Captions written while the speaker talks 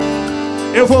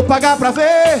Eu vou pagar pra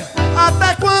ver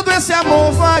até quando esse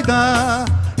amor vai dar.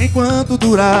 Enquanto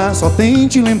durar, só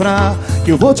tente lembrar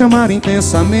que eu vou te amar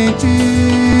intensamente.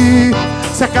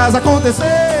 Se acaso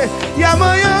acontecer e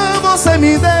amanhã você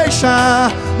me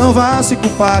deixar, não vá se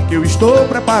culpar que eu estou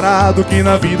preparado, que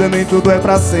na vida nem tudo é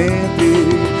pra sempre.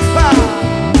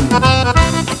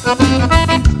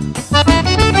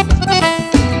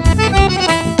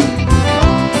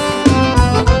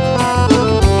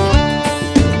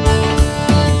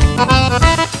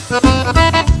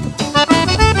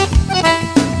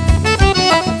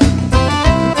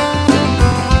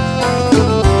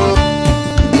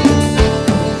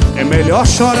 É melhor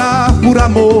chorar por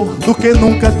amor do que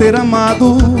nunca ter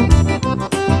amado.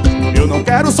 Eu não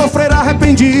quero sofrer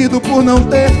arrependido por não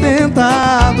ter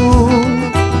tentado.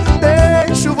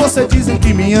 Deixo você dizer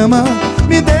que me ama,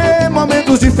 me dê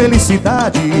momentos de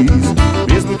felicidades,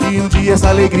 mesmo que um dia essa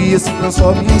alegria se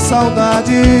transforme em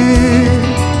saudade.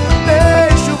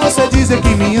 Deixo você dizer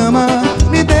que me ama,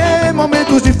 me dê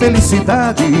momentos de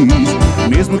felicidades,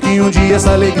 mesmo que um dia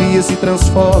essa alegria se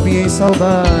transforme em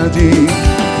saudade.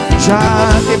 Já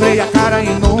quebrei a cara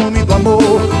em nome do amor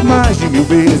mais de 1000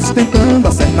 vezes tentando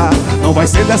acertar. Não vai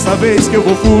ser dessa vez que eu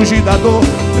vou fugir da dor,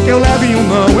 que eu leve um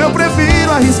não, eu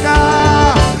prefiro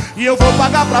arriscar. E eu vou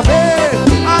pagar pra ver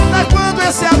até quando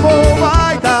esse amor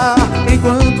vai dar.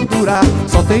 Enquanto durar,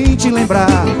 só tente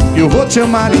lembrar que eu vou te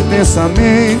amar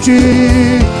intensamente.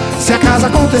 Se acaso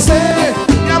acontecer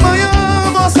e amanhã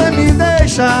você me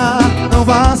deixa, não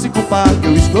vá se culpar que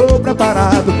eu estou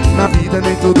preparado, na vida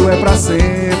nem tudo é pra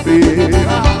sempre.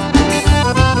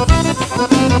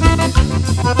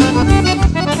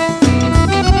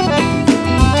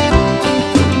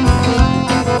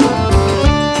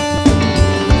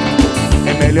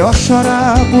 É melhor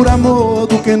chorar por amor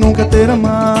do que nunca ter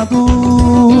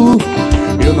amado.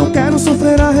 Eu não quero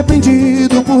sofrer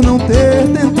arrependido por não ter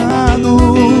tentado.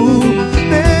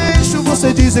 Deixo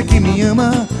você dizer que me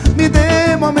ama, me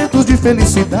dê momentos de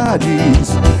felicidades,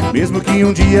 mesmo que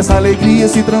um dia essa alegria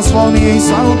se transforme em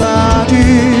saudade.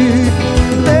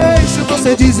 Deixo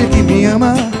você dizer que me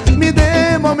ama, me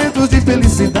dê momentos de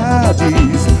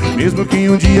felicidades, mesmo que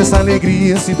um dia essa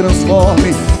alegria se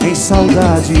transforme em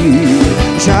saudade.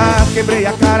 Já quebrei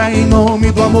a cara em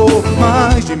nome do amor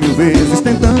mais de 1000 vezes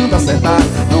tentando acertar.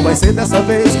 Não vai ser dessa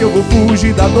vez que eu vou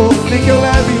fugir da dor, nem que eu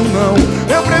leve um não,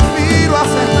 eu prefiro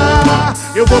acertar.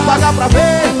 Eu vou pagar pra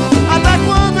ver até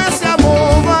quando esse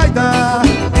amor vai dar.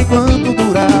 Enquanto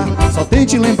durar, só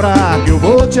tente lembrar que eu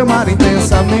vou te amar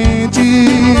intensamente.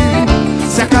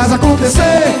 Se acaso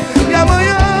acontecer e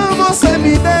amanhã você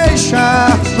me deixa,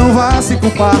 não vá se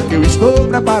culpar que eu estou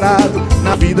preparado,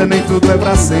 na vida nem tudo é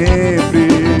pra sempre.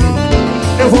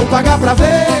 Eu vou pagar pra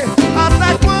ver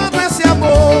até quando esse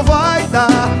amor vai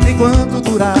dar. Enquanto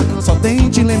durar, só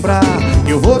tente lembrar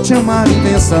que eu vou te amar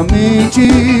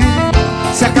intensamente.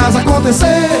 Se acaso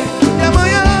acontecer e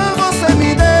amanhã você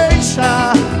me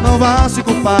deixa, não vá se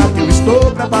culpar que eu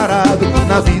estou preparado,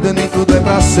 na vida nem tudo é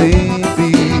pra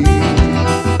sempre.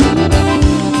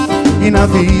 E na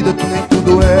vida nem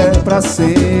tudo é pra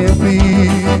sempre.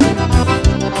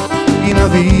 E na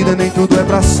vida nem tudo é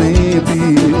pra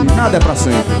sempre. Nada é pra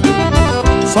sempre,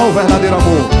 só o verdadeiro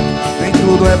amor. Nem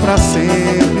tudo é pra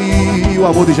sempre, o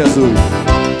amor de Jesus.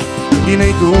 E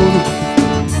nem tudo.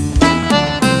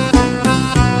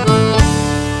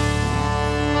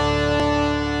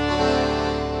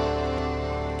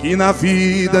 Que na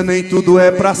vida nem tudo é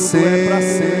pra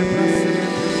sempre.